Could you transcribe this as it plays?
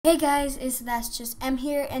Hey guys, that's just M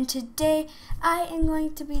here, and today I am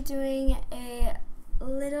going to be doing a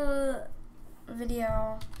little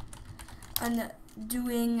video on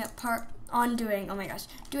doing parkour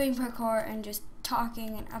and just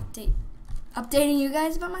talking and updating you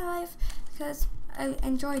guys about my life, because I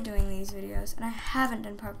enjoy doing these videos and I haven't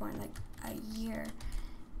done parkour in like a year.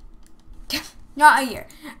 Not a year.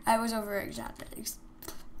 I was over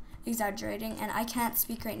exaggerating, and I can't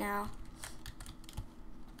speak right now.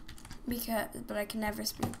 But I can never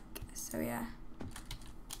speak, so yeah.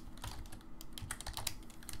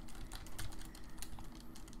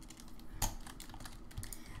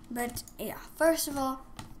 But yeah, first of all,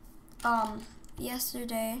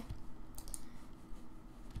 yesterday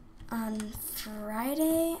on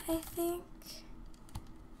Friday, I think.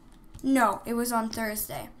 No, it was on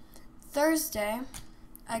Thursday. Thursday,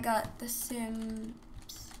 I got The Sims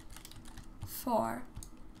 4.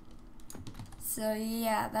 So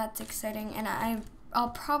yeah, that's exciting, and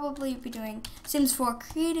I'll probably be doing Sims 4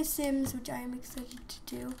 Creative Sims, which I am excited to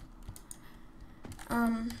do.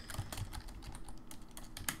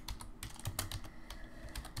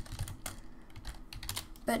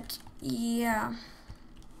 But yeah,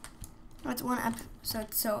 that's one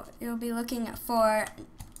episode. So you'll be looking at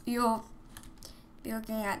new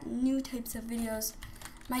types of videos.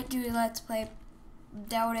 Might do a Let's Play,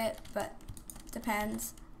 doubt it, but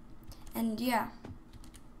depends. And yeah.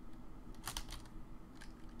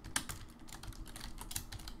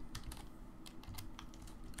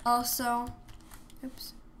 Also,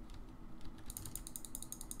 oops.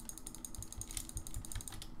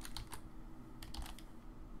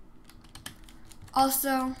 Also,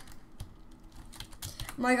 oh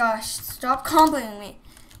my gosh, stop complimenting me.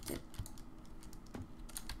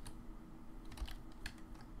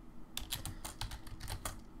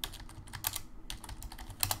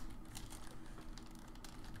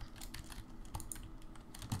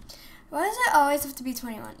 Why does it always have to be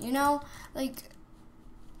 21? You know, like,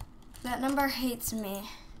 that number hates me,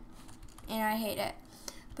 and I hate it.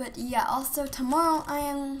 But yeah, also tomorrow I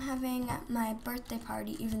am having my birthday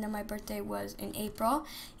party, even though my birthday was in April.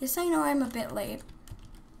 Yes, I know I'm a bit late.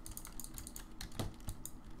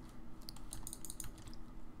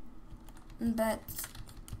 But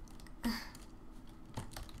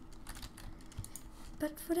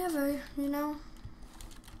whatever, you know.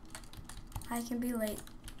 I can be late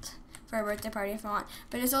for a birthday party if I want.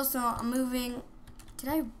 But it's also a moving.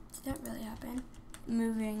 Did that really happen?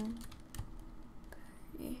 Moving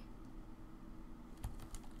party.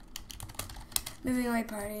 Moving away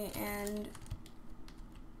party, and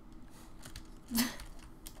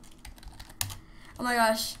oh my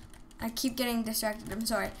gosh, I keep getting distracted. I'm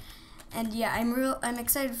sorry. And yeah, I'm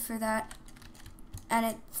excited for that. And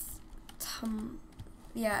it's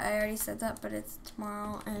yeah, I already said that, but it's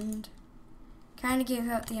tomorrow, and kind of gave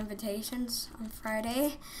out the invitations on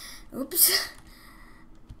Friday. Oops.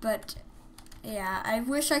 But yeah, I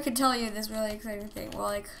wish I could tell you this really exciting thing. Well,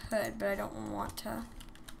 I could, but I don't want to.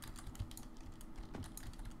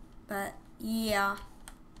 But yeah,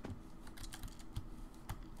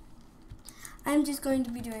 I'm just going to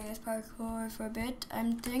be doing this parkour for a bit.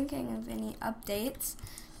 I'm thinking of any updates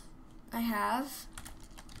I have.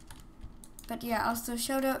 But yeah, also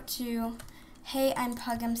shout out to Hey, I'm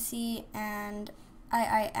PugMC and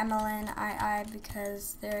Emmeline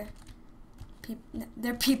because they're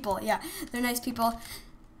people, yeah, they're nice people,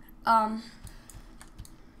 and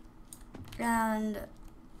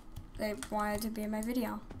they wanted to be in my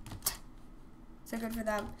video, so good for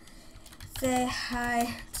them. Say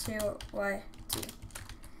hi to YT.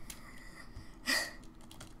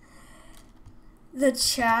 The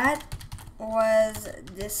chat was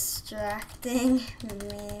distracting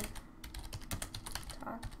me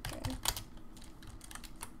talking.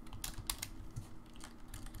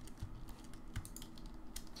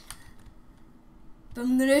 But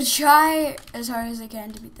I'm gonna try as hard as I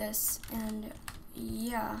can to beat this, and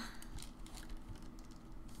yeah.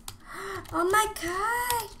 Oh my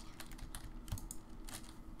god!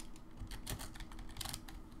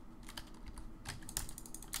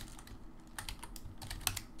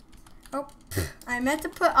 Oh, I meant to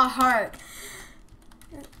put a heart.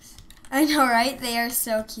 Oops. I know, right? They are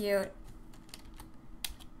so cute.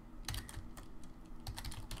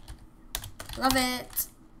 Love it.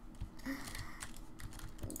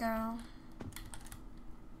 Go.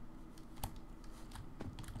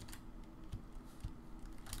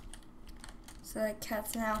 So the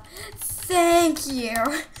cat's now. Thank you.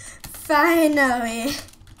 Finally.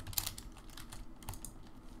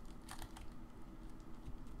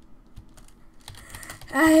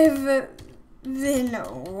 I've been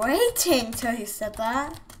waiting till you said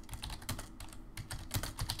that.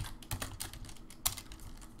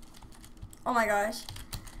 Oh my gosh.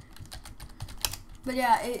 But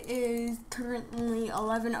yeah, it is currently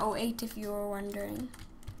 11:08 if you were wondering.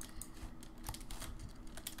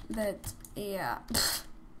 But yeah.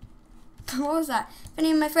 What was that? If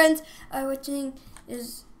any of my friends are watching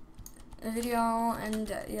this video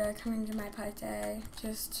and you're coming to my party,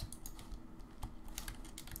 just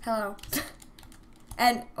hello.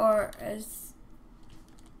 And or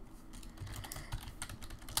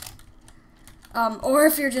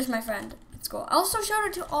if you're just my friend, it's cool. Also, shout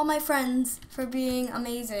out to all my friends for being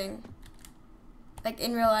amazing, like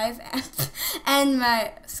in real life, and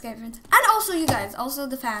my Skype friends, and also you guys, also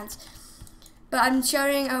the fans. But I'm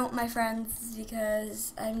shouting out my friends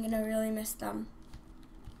because I'm gonna really miss them.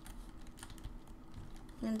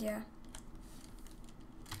 And yeah.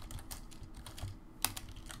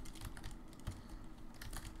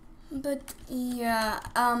 But yeah,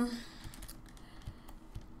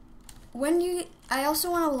 I also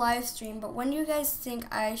want to live stream, but when do you guys think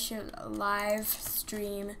I should live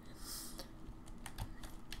stream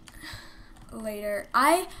later?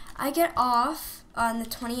 I get off on the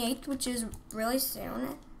 28th, which is really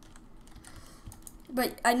soon.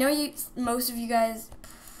 But I know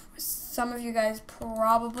some of you guys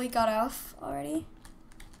probably got off already.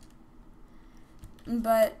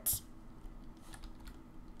 But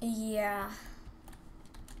yeah.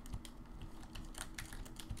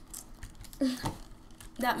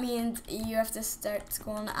 That means you have to start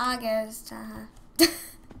school in August.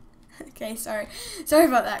 Okay, sorry. Sorry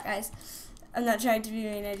about that, guys. I'm not trying to be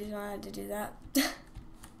mean, I just wanted to do that.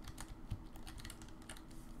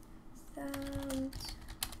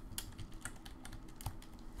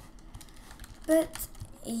 But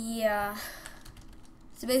yeah.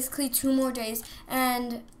 So basically 2 more days.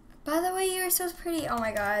 And by the way, you're so pretty. Oh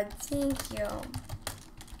my god, thank you.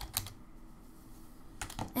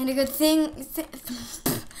 And a good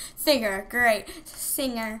singer, great.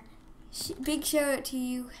 Singer. Big shout out to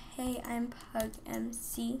you. Hey, I'm Pug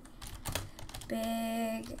MC.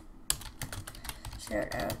 Big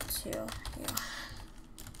shout out to you.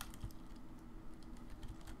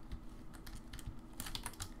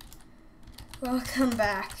 Welcome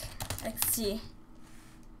back, XT.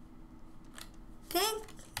 Thank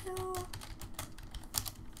you.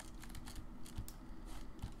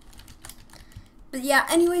 But yeah,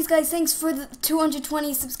 anyways, guys, thanks for the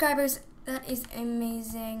 220 subscribers. That is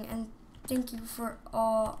amazing, and thank you for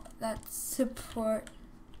all that support.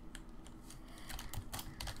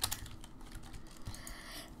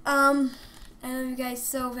 I love you guys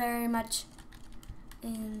so very much,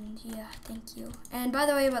 and yeah, thank you. And by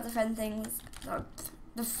the way, about the friends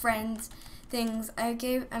things, I'm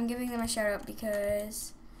giving them a shout out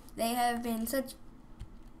because they have been such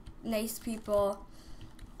nice people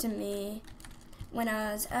to me when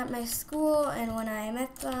I was at my school and when I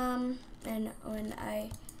met them and when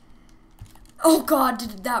oh god,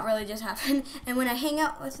 did that really just happen? And when I hang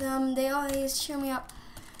out with them, they always cheer me up,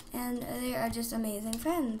 and they are just amazing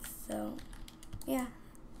friends. So yeah,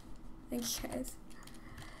 thank you guys.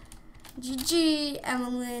 GG,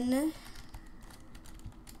 Evelyn.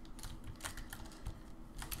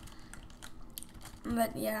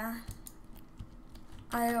 But yeah,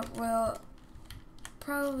 I will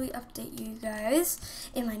probably update you guys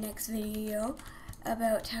in my next video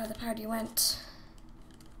about how the party went,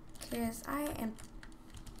 because I am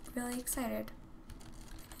really excited,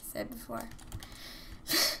 like I said before.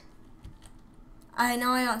 I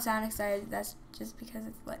know I don't sound excited, that's just because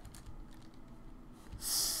it's lit.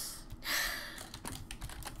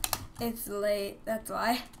 It's late, that's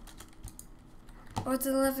why. Oh, it's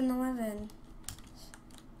 11:11.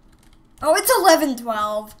 Oh, it's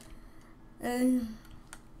 11:12.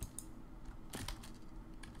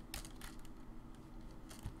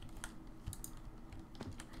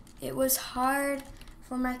 It was hard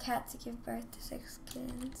for my cat to give birth to 6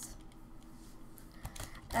 kittens.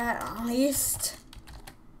 At least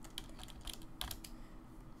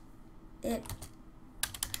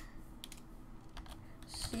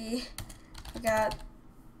she got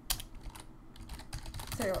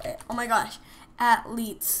through it. Oh my gosh, at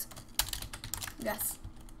least. Yes.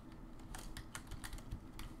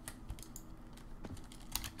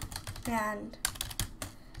 And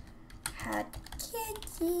had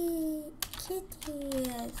kitties.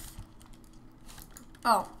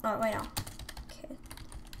 Oh, wait, no.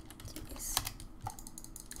 Kitties.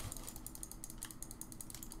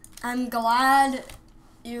 I'm glad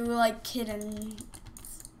you like kittens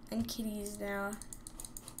and kitties now.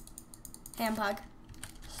 Hand Pug.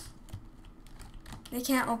 They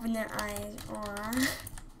can't open their eyes, or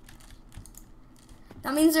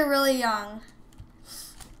that means they're really young.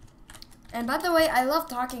 And by the way, I love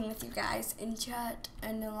talking with you guys in chat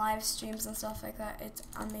and in live streams and stuff like that. It's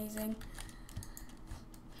amazing.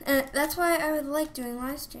 And that's why I would like doing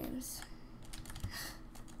live streams.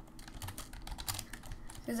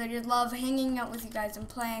 Because I just love hanging out with you guys and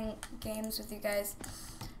playing games with you guys.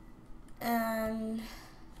 And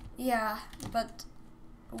yeah, but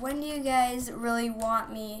when do you guys really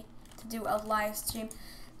want me to do a live stream?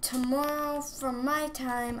 Tomorrow, from my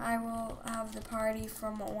time, I will have the party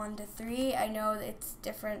from 1 to 3. I know it's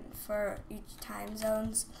different for each time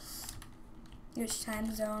zone,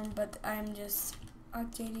 but I'm just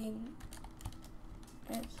updating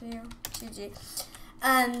it for you. GG.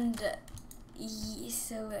 And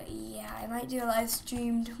so yeah, I might do a live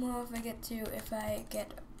stream tomorrow if I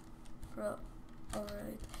get real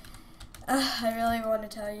overly. I really want to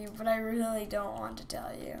tell you, but I really don't want to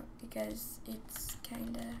tell you because it's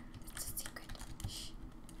a secret. Shh.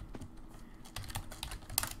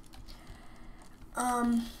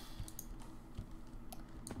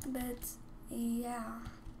 But yeah,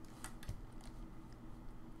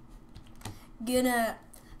 gonna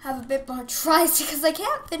have a bit more tries because I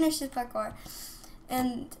can't finish this parkour.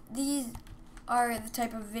 And these are the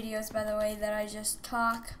type of videos, by the way, that I just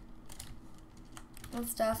talk and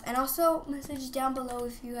stuff. And also message down below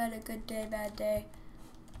if you had a good day, bad day.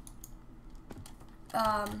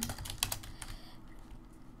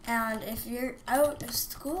 And if you're out of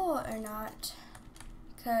school or not.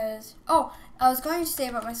 Because, oh, I was going to say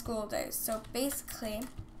about my school days. So basically,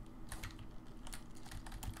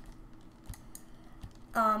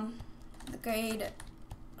 the grade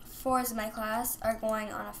 4s in my class are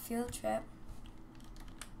going on a field trip.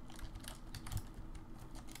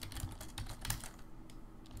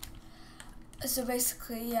 So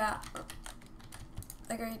basically, yeah,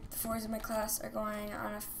 the grade 4s in my class are going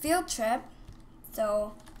on a field trip.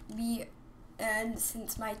 So and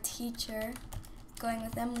since my teacher is going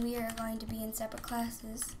with them, we are going to be in separate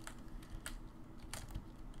classes.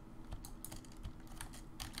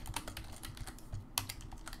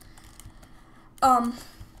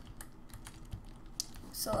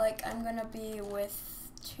 So like I'm gonna be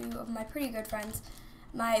with 2 of my pretty good friends,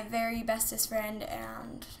 my very bestest friend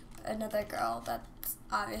and another girl that's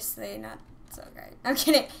obviously not so great. I'm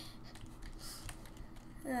kidding.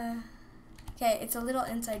 Okay, it's a little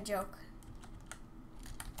inside joke,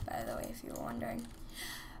 by the way, if you were wondering.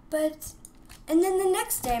 But, and then the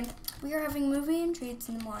next day, we are having movie and treats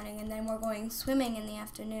in the morning, and then we're going swimming in the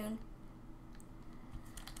afternoon.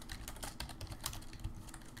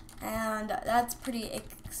 And that's pretty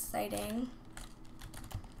exciting.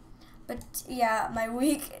 But yeah, my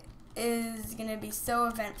week is gonna be so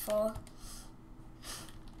eventful,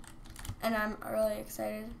 and I'm really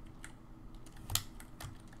excited.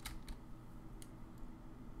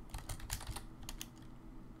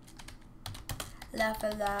 Laugh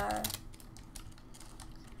a lot.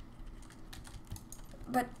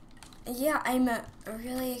 But yeah, I'm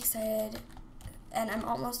really excited, and I'm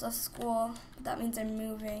almost off school. That means I'm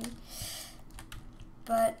moving.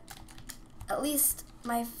 But at least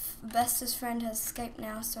my bestest friend has Skype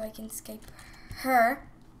now, so I can Skype her,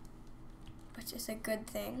 which is a good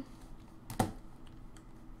thing.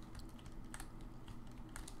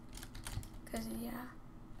 Cause yeah.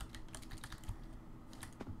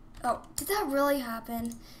 Oh, did that really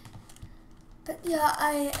happen? But yeah,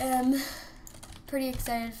 I am pretty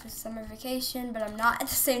excited for summer vacation, but I'm not at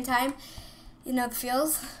the same time. You know the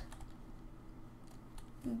feels.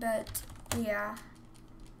 But yeah.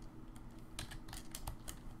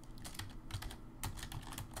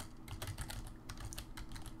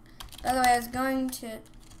 By the way, I was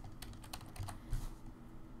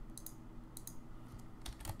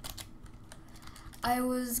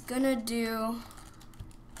gonna do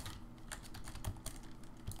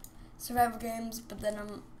survival games,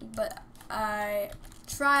 but I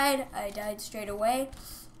tried. I died straight away.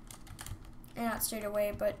 And not straight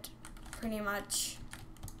away, but pretty much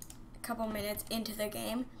a couple minutes into the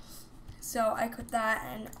game. So I quit that,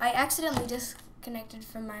 and I accidentally disconnected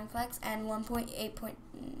from Mineplex, and 1.8.9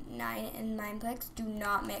 and Mineplex do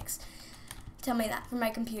not mix. Tell me that from my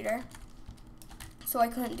computer. So I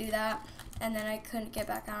couldn't do that, and then I couldn't get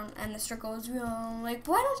back on, and the struggle was real. Like,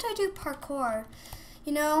 why don't I do parkour?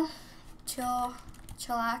 You know,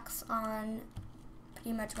 chillax on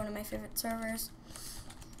pretty much one of my favorite servers.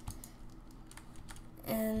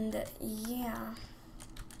 And yeah,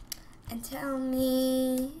 and tell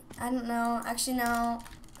me, I don't know, actually no,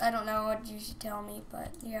 I don't know what you should tell me,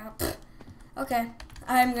 but yeah. Okay,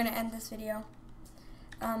 I'm gonna end this video.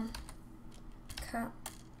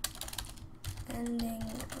 Ending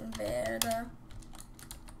vid.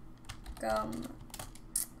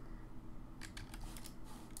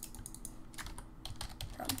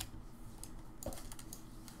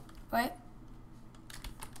 What?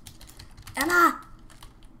 Emma!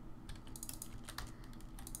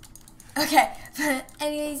 Okay, but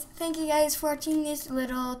anyways, thank you guys for watching this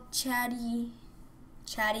little chatty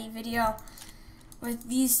video with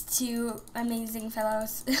these two amazing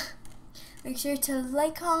fellows. Make sure to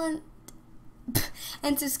like, comment,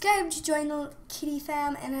 and subscribe to join the Kitti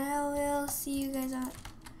fam, and I will see you guys on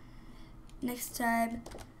next time.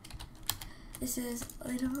 This is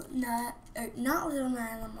not Little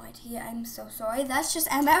Nile on YT. I'm so sorry. That's just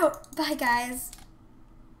I'm out. Bye guys.